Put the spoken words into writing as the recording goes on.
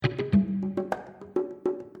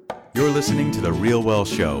You're listening to The Real Well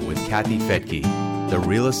Show with Kathy Fettke, the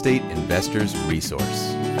real estate investor's resource.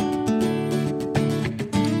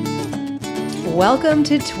 Welcome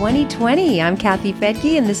to 2020. I'm Kathy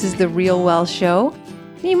Fettke, and this is The Real Well Show.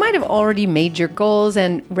 You might have already made your goals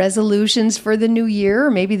and resolutions for the new year, or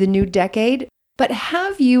maybe the new decade, but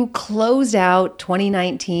have you closed out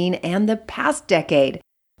 2019 and the past decade?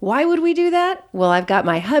 Why would we do that? Well, I've got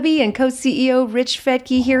my hubby and co-CEO Rich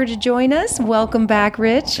Fettke here to join us. Welcome back,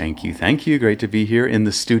 Rich. Thank you. Great to be here in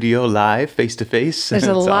the studio live, face-to-face. There's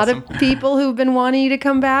a lot of people who've been wanting you to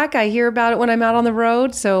come back. I hear about it when I'm out on the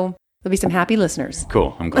road, so there'll be some happy listeners.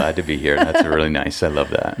 Cool. I'm glad to be here. That's really nice. I love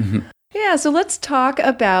that. Yeah, so let's talk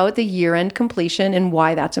about the year-end completion and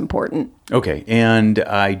why that's important. Okay, and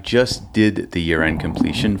I just did the year-end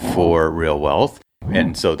completion for Real Wealth.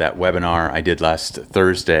 And so that webinar I did last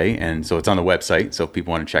Thursday, and so it's on the website. So if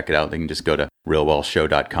people want to check it out, they can just go to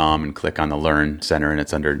realwealthshow.com and click on the Learn Center, and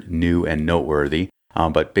it's under New and Noteworthy.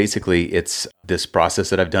 But basically, it's this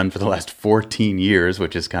process that I've done for the last 14 years,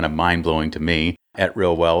 which is kind of mind-blowing to me, at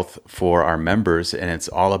Real Wealth for our members. And it's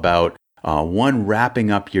all about,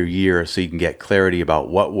 wrapping up your year so you can get clarity about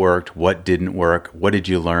what worked, what didn't work, what did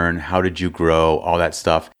you learn, how did you grow, all that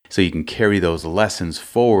stuff. So you can carry those lessons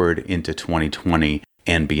forward into 2020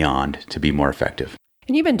 and beyond to be more effective.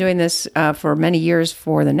 And you've been doing this for many years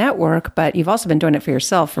for the network, but you've also been doing it for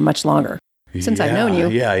yourself for much longer. Since I've known you.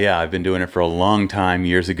 Yeah. I've been doing it for a long time.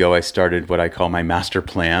 Years ago, I started what I call my master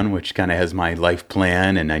plan, which kind of has my life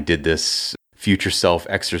plan. And I did this future self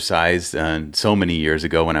exercise so many years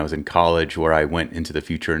ago when I was in college, where I went into the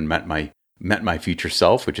future and met my future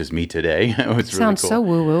self, which is me today. It was really Sounds cool. so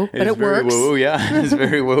woo-woo, but it works. It's very woo-woo, yeah. It's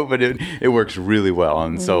very woo, but it works really well.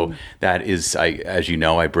 And so that is, as you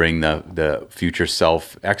know, I bring the future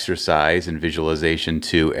self exercise and visualization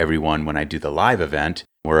to everyone when I do the live event,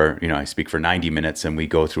 where I speak for 90 minutes and we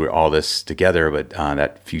go through all this together. But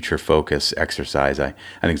that future focus exercise, I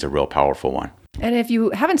think is a real powerful one. And if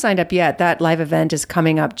you haven't signed up yet, that live event is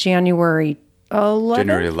coming up January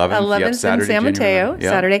 11th yep, Saturday, in San Mateo, yep.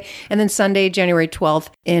 Saturday, and then Sunday, January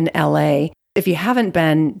 12th in LA. If you haven't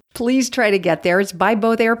been, please try to get there. It's by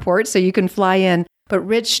both airports, so you can fly in. But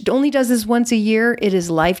Rich only does this once a year. It is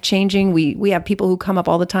life-changing. We have people who come up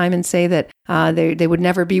all the time and say that they would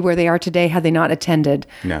never be where they are today had they not attended.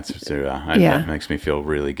 That makes me feel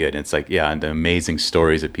really good. It's like, the amazing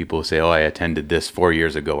stories of people who say, I attended this 4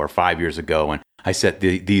 years ago or 5 years ago, and I set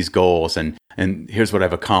these goals, and here's what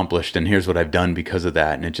I've accomplished, and here's what I've done because of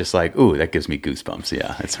that. And it's just like, that gives me goosebumps.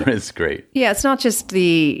 Yeah, it's great. Yeah, it's not just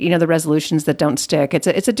the resolutions that don't stick. It's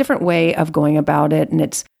a different way of going about it, and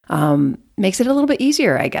it's makes it a little bit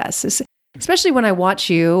easier, I guess. Especially when I watch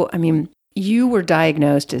you. I mean, you were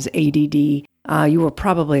diagnosed as ADD. You were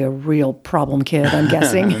probably a real problem kid, I'm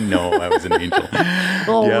guessing. No, I was an angel.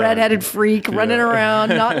 Little redheaded freak running around,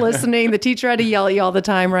 not listening. The teacher had to yell at you all the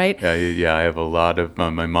time, right? Yeah, I have a lot of,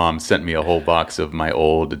 my mom sent me a whole box of my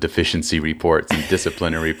old deficiency reports and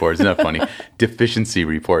disciplinary reports. Isn't that funny? Deficiency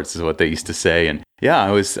reports is what they used to say. And yeah,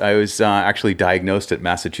 I was actually diagnosed at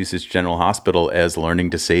Massachusetts General Hospital as learning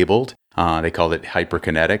disabled. They called it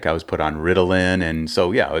hyperkinetic. I was put on Ritalin. And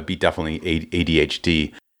so, it would be definitely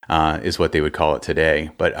ADHD. Is what they would call it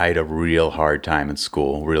today. But I had a real hard time in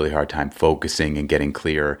school, really hard time focusing and getting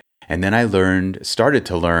clear. And then I started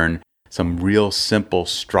to learn some real simple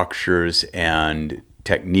structures and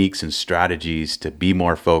techniques and strategies to be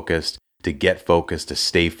more focused, to get focused, to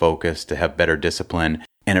stay focused, to have better discipline.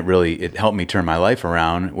 And it helped me turn my life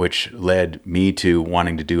around, which led me to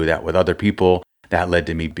wanting to do that with other people. That led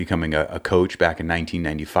to me becoming a coach back in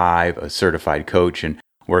 1995, a certified coach, and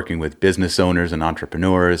working with business owners and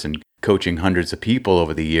entrepreneurs and coaching hundreds of people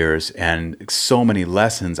over the years, and so many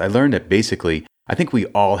lessons. I learned that basically, I think we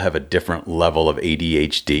all have a different level of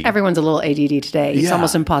ADHD. Everyone's a little ADD today. It's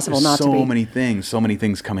almost impossible not to be. So many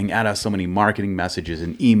things coming at us, so many marketing messages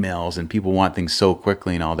and emails, and people want things so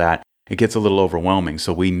quickly and all that. It gets a little overwhelming.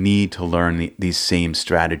 So we need to learn these same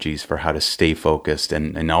strategies for how to stay focused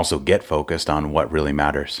and also get focused on what really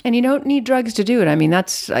matters. And you don't need drugs to do it. I mean,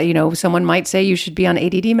 that's, someone might say you should be on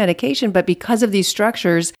ADD medication, but because of these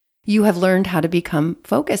structures, you have learned how to become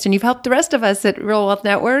focused. And you've helped the rest of us at Real Wealth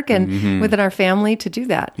Network and within our family to do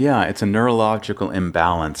that. Yeah, it's a neurological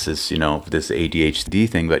imbalance, this ADHD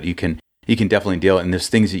thing, but you can definitely deal it. And there's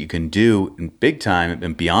things that you can do in big time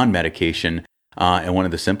and beyond medication. And one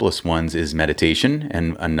of the simplest ones is meditation,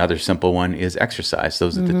 and another simple one is exercise.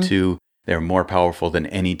 Those are the two. They're more powerful than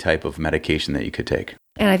any type of medication that you could take.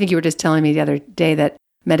 And I think you were just telling me the other day that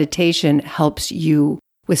meditation helps you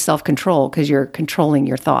with self-control because you're controlling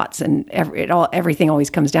your thoughts, and everything always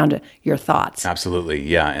comes down to your thoughts. Absolutely,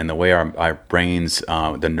 yeah. And the way our brains,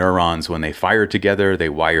 the neurons, when they fire together, they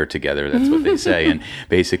wire together. That's what they say. And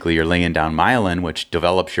basically, you're laying down myelin, which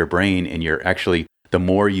develops your brain, and you're actually, the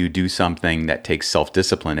more you do something that takes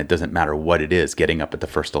self-discipline, it doesn't matter what it is, getting up at the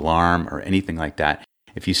first alarm or anything like that.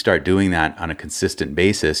 If you start doing that on a consistent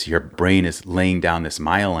basis, your brain is laying down this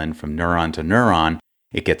myelin from neuron to neuron.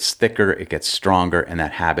 It gets thicker, it gets stronger, and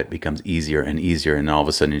that habit becomes easier and easier. And all of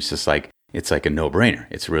a sudden, it's like a no-brainer.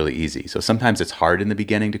 It's really easy. So sometimes it's hard in the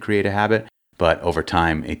beginning to create a habit, but over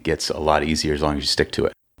time, it gets a lot easier as long as you stick to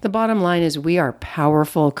it. The bottom line is we are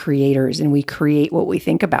powerful creators, and we create what we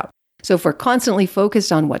think about. So if we're constantly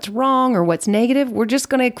focused on what's wrong or what's negative, we're just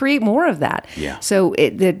going to create more of that. Yeah. So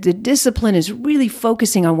the discipline is really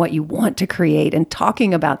focusing on what you want to create and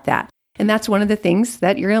talking about that. And that's one of the things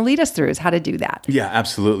that you're going to lead us through is how to do that. Yeah,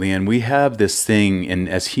 absolutely. And we have this thing, and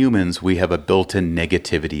as humans, we have a built-in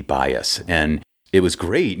negativity bias. And it was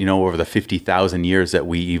great, over the 50,000 years that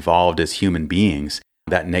we evolved as human beings.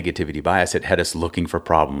 That negativity bias, it had us looking for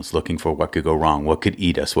problems, looking for what could go wrong, what could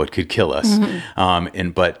eat us, what could kill us.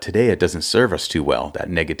 But today it doesn't serve us too well, that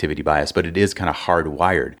negativity bias, but it is kind of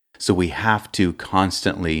hardwired. So we have to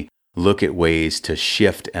constantly look at ways to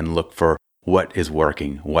shift and look for what is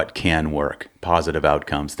working, what can work, positive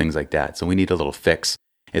outcomes, things like that. So we need a little fix.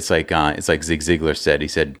 It's like Zig Ziglar said. He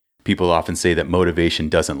said, people often say that motivation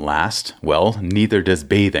doesn't last. Well, neither does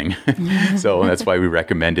bathing. So that's why we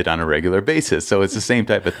recommend it on a regular basis. So it's the same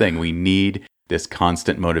type of thing. We need this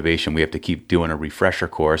constant motivation. We have to keep doing a refresher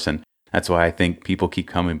course. And that's why I think people keep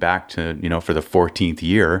coming back to, for the 14th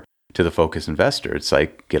year to the Focused Investor. It's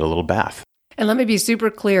like, get a little bath. And let me be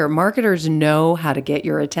super clear. Marketers know how to get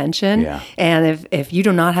your attention. Yeah. And if you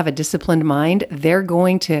do not have a disciplined mind, they're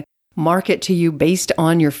going to market to you based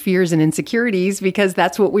on your fears and insecurities, because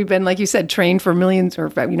that's what we've been, like you said, trained for millions or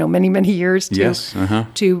many, many years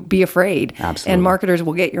to be afraid. Absolutely. And marketers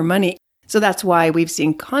will get your money. So that's why we've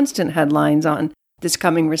seen constant headlines on this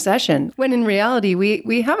coming recession, when in reality,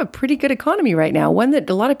 we have a pretty good economy right now, one that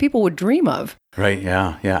a lot of people would dream of. Right.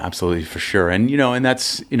 Yeah. Yeah, absolutely. For sure. And, and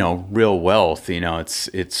that's, real wealth,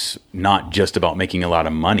 it's not just about making a lot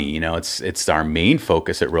of money. It's our main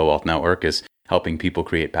focus at Real Wealth Network is helping people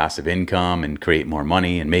create passive income and create more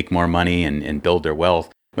money and make more money and build their wealth.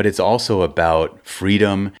 But it's also about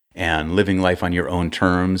freedom and living life on your own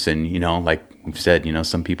terms. And, like we've said,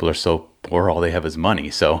 some people are so poor, all they have is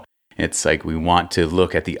money. So it's like we want to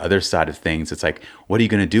look at the other side of things. It's like, what are you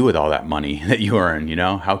going to do with all that money that you earn?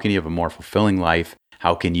 How can you have a more fulfilling life?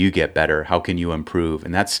 How can you get better? How can you improve?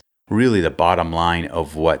 And that's really the bottom line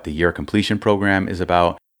of what the Year Completion Program is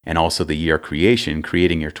about. And also the Year Creation,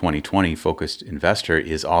 creating your 2020 Focused Investor,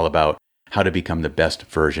 is all about how to become the best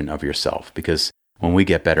version of yourself. Because when we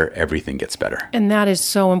get better, everything gets better. And that is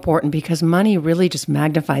so important because money really just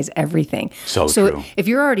magnifies everything. So true. If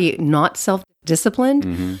you're already not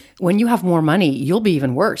self-disciplined, when you have more money, you'll be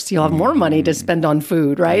even worse. You'll have more money to spend on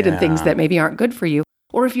food, right? Yeah. And things that maybe aren't good for you.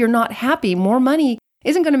 Or if you're not happy, more money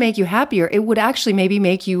isn't going to make you happier. It would actually maybe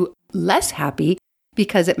make you less happy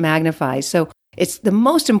because it magnifies. So it's the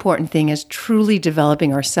most important thing is truly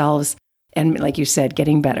developing ourselves and, like you said,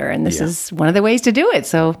 getting better. And this is one of the ways to do it.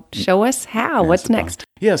 So show us how. What's next?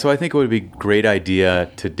 Yeah, so I think what would be a great idea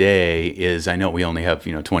today is, I know we only have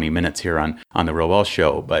 20 minutes here on the Real Wealth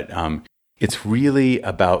Show, but it's really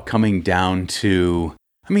about coming down to,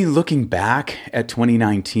 looking back at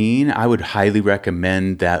 2019, I would highly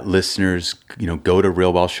recommend that listeners, go to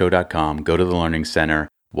realwealthshow.com, go to the Learning Center,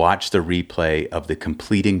 watch the replay of the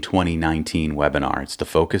Completing 2019 webinar. It's the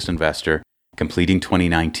Focused Investor, Completing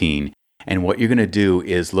 2019. And what you're going to do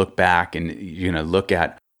is look back and you're going to look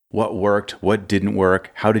at what worked, what didn't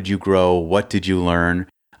work, how did you grow, what did you learn.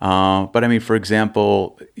 But for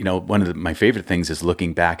example, one of my favorite things is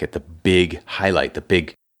looking back at the big highlight, the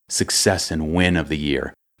big success and win of the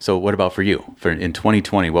year. So what about for you? In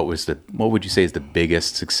 2020, what would you say is the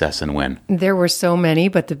biggest success and win? There were so many,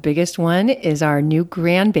 but the biggest one is our new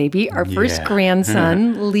grandbaby, our first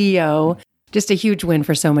grandson, Leo. Just a huge win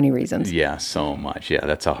for so many reasons. Yeah, so much. Yeah,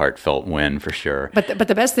 that's a heartfelt win for sure. But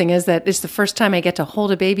the best thing is that it's the first time I get to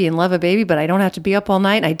hold a baby and love a baby, but I don't have to be up all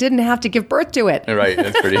night. And I didn't have to give birth to it. Right.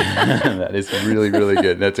 That's pretty. That is really, really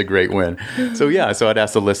good. That's a great win. So I'd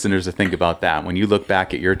ask the listeners to think about that. When you look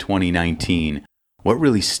back at your 2019, what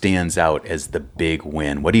really stands out as the big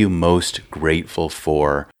win? What are you most grateful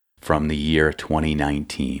for from the year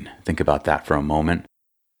 2019? Think about that for a moment.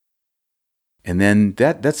 And then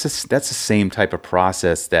that's the same type of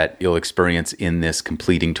process that you'll experience in this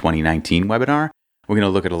Completing 2019 webinar. we're going to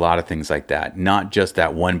look at a lot of things like that, not just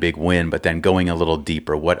that one big win, but then going a little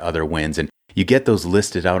deeper, what other wins. And you get those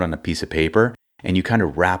listed out on a piece of paper and you kind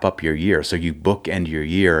of wrap up your year. So you bookend your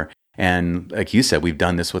year. And like you said, we've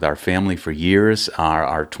done this with our family for years.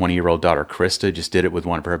 Our 20-year-old daughter, Krista, just did it with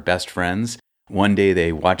one of her best friends. One day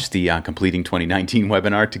they watched the Completing 2019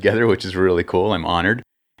 webinar together, which is really cool. I'm honored.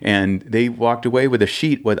 And they walked away with a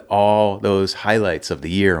sheet with all those highlights of the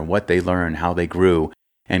year and what they learned, how they grew.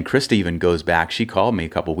 And Krista even goes back. She called me a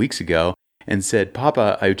couple weeks ago and said,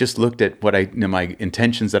 Papa, I just looked at my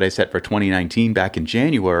intentions that I set for 2019 back in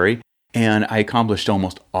January, and I accomplished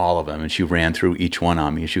almost all of them. And she ran through each one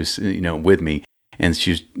on me. She was, with me, and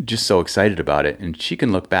she was just so excited about it. And she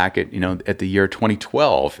can look back at, at the year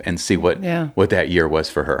 2012 and see what that year was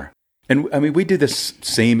for her. And I mean, we do this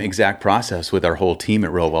same exact process with our whole team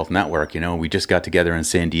at Real Wealth Network. We just got together in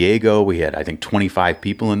San Diego. We had, I think, 25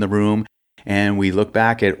 people in the room. And we look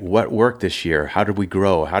back at what worked this year. How did we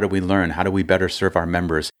grow? How did we learn? How do we better serve our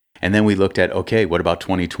members? And then we looked at, okay, what about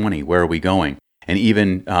 2020? Where are we going? And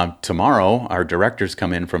even tomorrow, our directors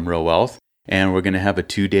come in from Real Wealth, and we're going to have a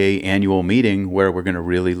 2-day annual meeting where we're going to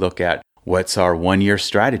really look at what's our 1-year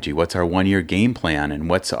strategy, what's our 1-year game plan, and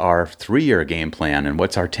what's our 3-year game plan, and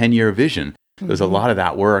what's our 10-year vision. There's a lot of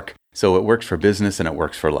that work. So it works for business and it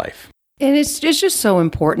works for life. And it's just so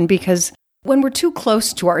important because when we're too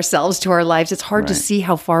close to ourselves, to our lives, it's hard to see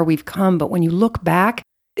how far we've come. But when you look back,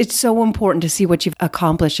 it's so important to see what you've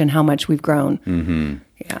accomplished and how much we've grown. Mm-hmm.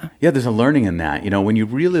 Yeah, there's a learning in that. When you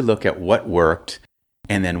really look at what worked,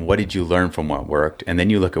 and then what did you learn from what worked, and then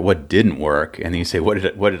you look at what didn't work, and then you say, what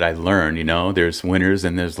did I learn? There's winners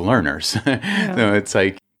and there's learners. So it's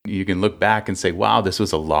like you can look back and say, wow, this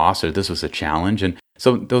was a loss or this was a challenge. And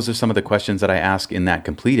so those are some of the questions that I ask in that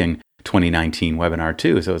Completing 2019 webinar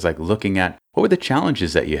too. So it's like looking at what were the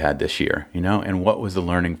challenges that you had this year, and what was the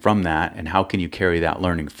learning from that, and how can you carry that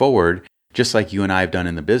learning forward, just like you and I have done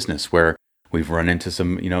in the business, where we've run into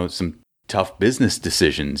some tough business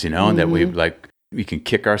decisions, and that we can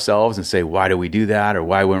kick ourselves and say, why do we do that? Or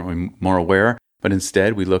why weren't we more aware? But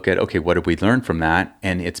instead we look at, okay, what did we learn from that?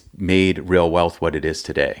 And it's made Real Wealth what it is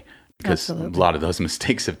today. Because a lot of those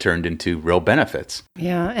mistakes have turned into real benefits.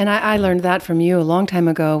 Yeah. And I learned that from you a long time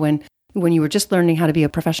ago when you were just learning how to be a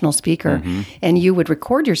professional speaker, and you would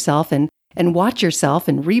record yourself and watch yourself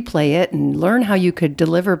and replay it and learn how you could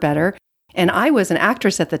deliver better. And I was an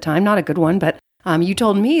actress at the time, not a good one, but you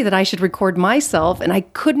told me that I should record myself, and I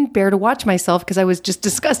couldn't bear to watch myself because I was just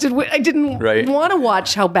disgusted. I didn't want to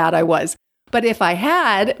watch how bad I was. But if I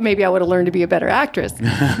had, maybe I would have learned to be a better actress.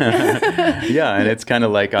 Yeah, and it's kind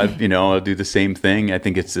of like, I'll do the same thing. I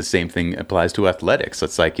think it's the same thing applies to athletics.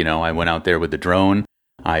 It's like, I went out there with the drone.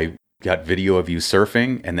 I got video of you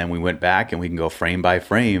surfing, and then we went back and we can go frame by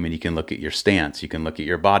frame, and you can look at your stance. You can look at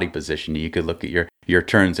your body position. You could look at your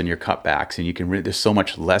turns and your cutbacks, and you can there's so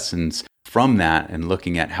much lessons from that and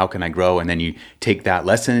looking at how can I grow. And then you take that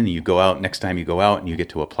lesson and you go out next time you go out and you get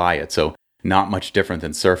to apply it. So not much different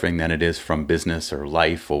than surfing than it is from business or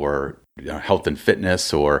life or health and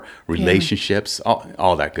fitness or relationships,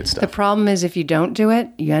 all that good stuff. The problem is if you don't do it,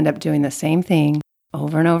 you end up doing the same thing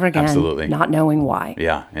over and over again, Absolutely. Not knowing why.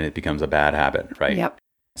 Yeah, and it becomes a bad habit, right? Yep.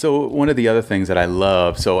 So one of the other things that I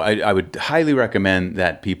love, so I would highly recommend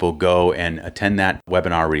that people go and attend that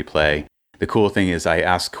webinar replay. The cool thing is I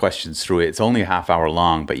ask questions through it. It's only a half hour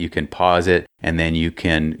long, but you can pause it, and then you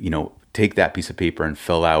can, take that piece of paper and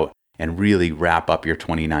fill out and really wrap up your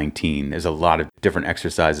 2019. There's a lot of different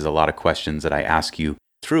exercises, a lot of questions that I ask you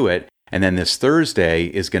through it. And then this Thursday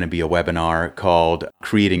is going to be a webinar called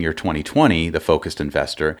Creating Your 2020, The Focused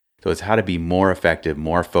Investor. So it's how to be more effective,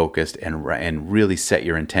 more focused, and really set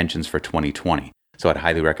your intentions for 2020. So I'd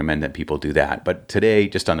highly recommend that people do that. But today,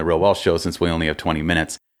 just on the Real Wealth Show, since we only have 20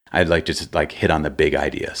 minutes, I'd like to just hit on the big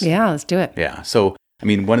ideas. Yeah, let's do it. Yeah. So,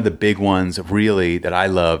 one of the big ones really that I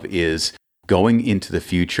love is going into the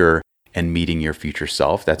future and meeting your future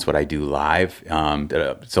self. That's what I do live.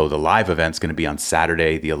 So the live event's going to be on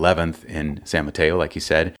Saturday, the 11th in San Mateo, like you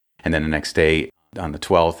said, and then the next day on the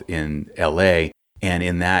 12th in LA. And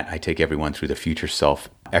in that, I take everyone through the future self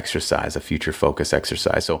exercise, a future focus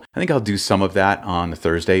exercise. So I think I'll do some of that on the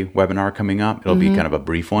Thursday webinar coming up. It'll be kind of a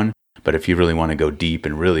brief one. But if you really want to go deep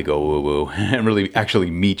and really go woo-woo and really actually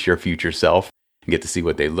meet your future self and get to see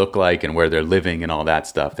what they look like and where they're living and all that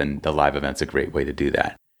stuff, then the live event's a great way to do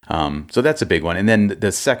that. So that's a big one. And then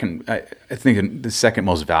the second, I think the second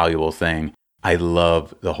most valuable thing, I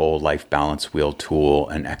love the whole life balance wheel tool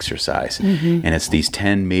and exercise. And it's these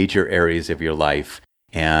 10 major areas of your life.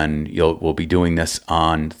 And we'll be doing this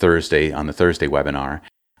on the Thursday webinar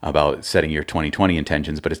about setting your 2020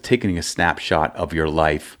 intentions, but it's taking a snapshot of your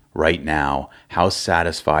life right now. How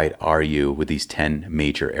satisfied are you with these 10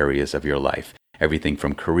 major areas of your life? Everything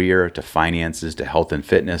from career to finances to health and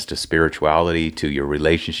fitness to spirituality to your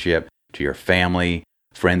relationship to your family,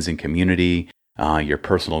 friends and community, your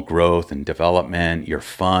personal growth and development, your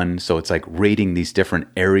fun. So it's like rating these different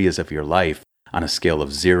areas of your life on a scale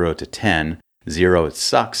of 0 to 10. 0, it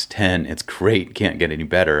sucks. 10, it's great. Can't get any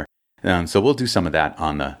better. So we'll do some of that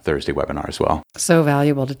on the Thursday webinar as well. So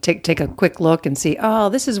valuable to take a quick look and see, oh,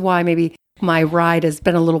 this is why maybe my ride has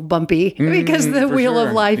been a little bumpy because the wheel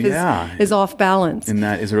of life is off balance. And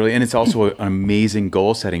that is really, and it's also an amazing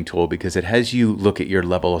goal setting tool because it has you look at your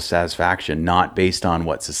level of satisfaction, not based on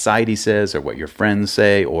what society says or what your friends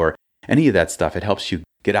say or any of that stuff. It helps you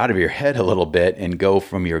get out of your head a little bit and go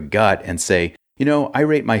from your gut and say, I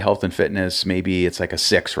rate my health and fitness, maybe it's like a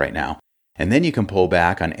 6 right now. And then you can pull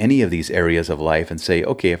back on any of these areas of life and say,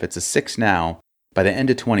 okay, if it's a 6 now, by the end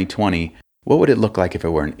of 2020, what would it look like if it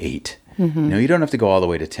were an 8? Mm-hmm. You don't have to go all the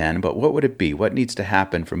way to 10, but what would it be? What needs to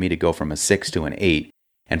happen for me to go from a 6 to an 8?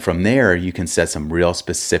 And from there, you can set some real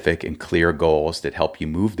specific and clear goals that help you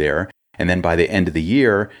move there. And then by the end of the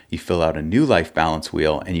year, you fill out a new life balance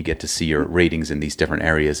wheel and you get to see your ratings in these different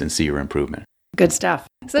areas and see your improvement. Good stuff.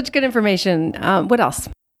 Such good information. What else?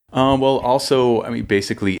 Well, also,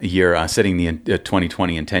 basically, you're setting the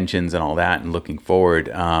 2020 intentions and all that and looking forward.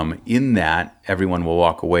 In that, everyone will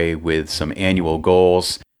walk away with some annual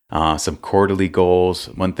goals, some quarterly goals.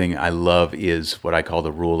 One thing I love is what I call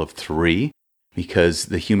the rule of 3, because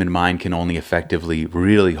the human mind can only effectively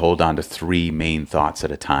really hold on to 3 main thoughts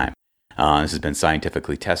at a time. This has been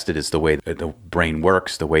scientifically tested. It's the way the brain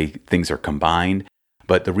works, the way things are combined.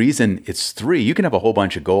 But the reason it's 3, you can have a whole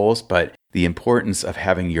bunch of goals, but the importance of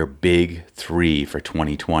having your big 3 for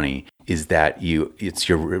 2020 is that it's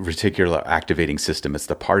your reticular activating system. It's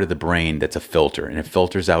the part of the brain that's a filter, and it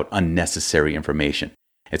filters out unnecessary information.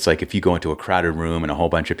 It's like if you go into a crowded room and a whole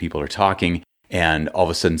bunch of people are talking, and all of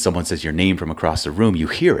a sudden someone says your name from across the room, you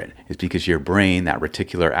hear it. It's because your brain, that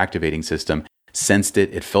reticular activating system, sensed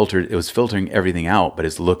it. It was filtering everything out, but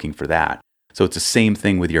is looking for that. So it's the same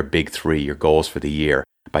thing with your big 3, your goals for the year.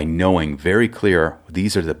 By knowing very clear,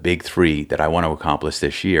 these are the big 3 that I want to accomplish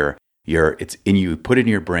this year, it's in you, put it in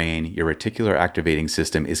your brain, your reticular activating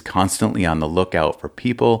system is constantly on the lookout for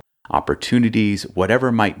people, opportunities,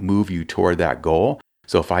 whatever might move you toward that goal.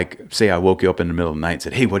 So if I say I woke you up in the middle of the night and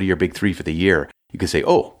said, hey, what are your big 3 for the year? You could say,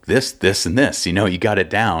 oh, this, and this, you got it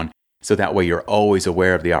down. So that way you're always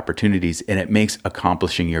aware of the opportunities and it makes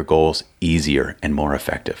accomplishing your goals easier and more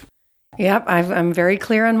effective. Yep, I'm very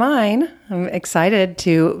clear on mine. I'm excited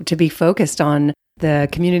to be focused on the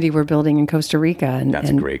community we're building in Costa Rica. And that's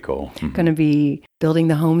a great goal. Mm-hmm. Going to be building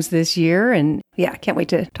the homes this year. And yeah, can't wait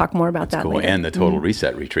to talk more about that cool. later. And the Total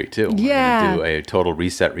Reset Retreat too. Yeah. We're going to do a Total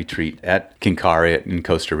Reset Retreat at Kinkari in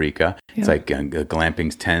Costa Rica. Yep. It's like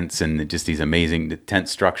glamping tents and just these amazing tent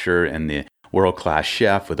structure and the world-class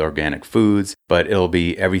chef with organic foods. But it'll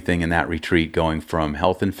be everything in that retreat going from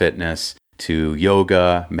health and fitness to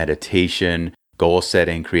yoga, meditation, goal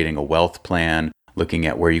setting, creating a wealth plan, looking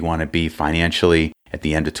at where you want to be financially at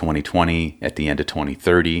the end of 2020, at the end of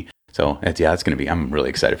 2030. So it's going to be, I'm really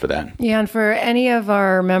excited for that. Yeah. And for any of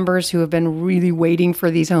our members who have been really waiting for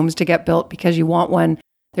these homes to get built because you want one,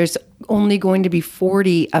 there's only going to be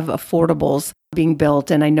 40 of affordables being built.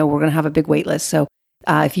 And I know we're going to have a big wait list. So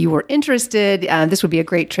if you were interested, this would be a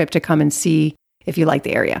great trip to come and see if you like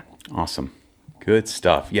the area. Awesome. Good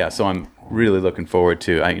stuff. Yeah. So I'm really looking forward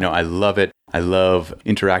to, I love it. I love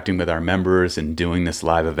interacting with our members and doing this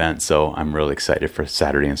live event. So I'm really excited for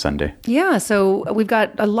Saturday and Sunday. Yeah. So we've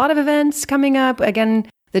got a lot of events coming up. Again,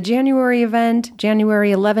 the January event,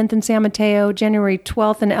 January 11th in San Mateo, January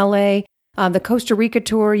 12th in LA, the Costa Rica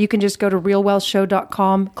tour. You can just go to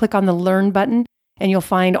realwealthshow.com, click on the Learn button, and you'll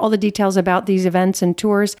find all the details about these events and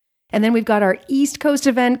tours. And then we've got our East Coast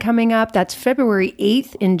event coming up. That's February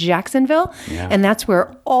 8th in Jacksonville. Yeah. And that's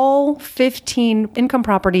where all 15 income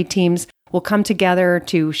property teams will come together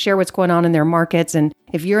to share what's going on in their markets. And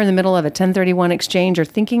if you're in the middle of a 1031 exchange or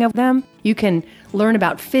thinking of them, you can learn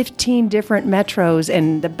about 15 different metros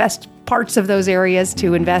and the best parts of those areas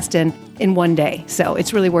to invest in one day. So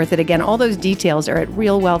it's really worth it. Again, all those details are at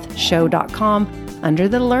realwealthshow.com under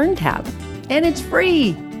the Learn tab. And it's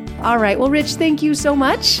free. All right. Well, Rich, thank you so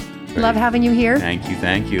much. Love having you here. Thank you.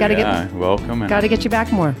 Welcome. Got to get you back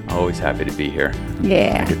more. Always happy to be here.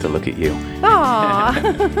 Yeah. I get to look at you.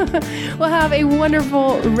 Aw. Well, have a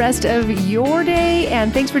wonderful rest of your day.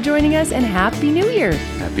 And thanks for joining us. And Happy New Year.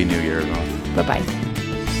 Happy New Year, everyone. Bye-bye.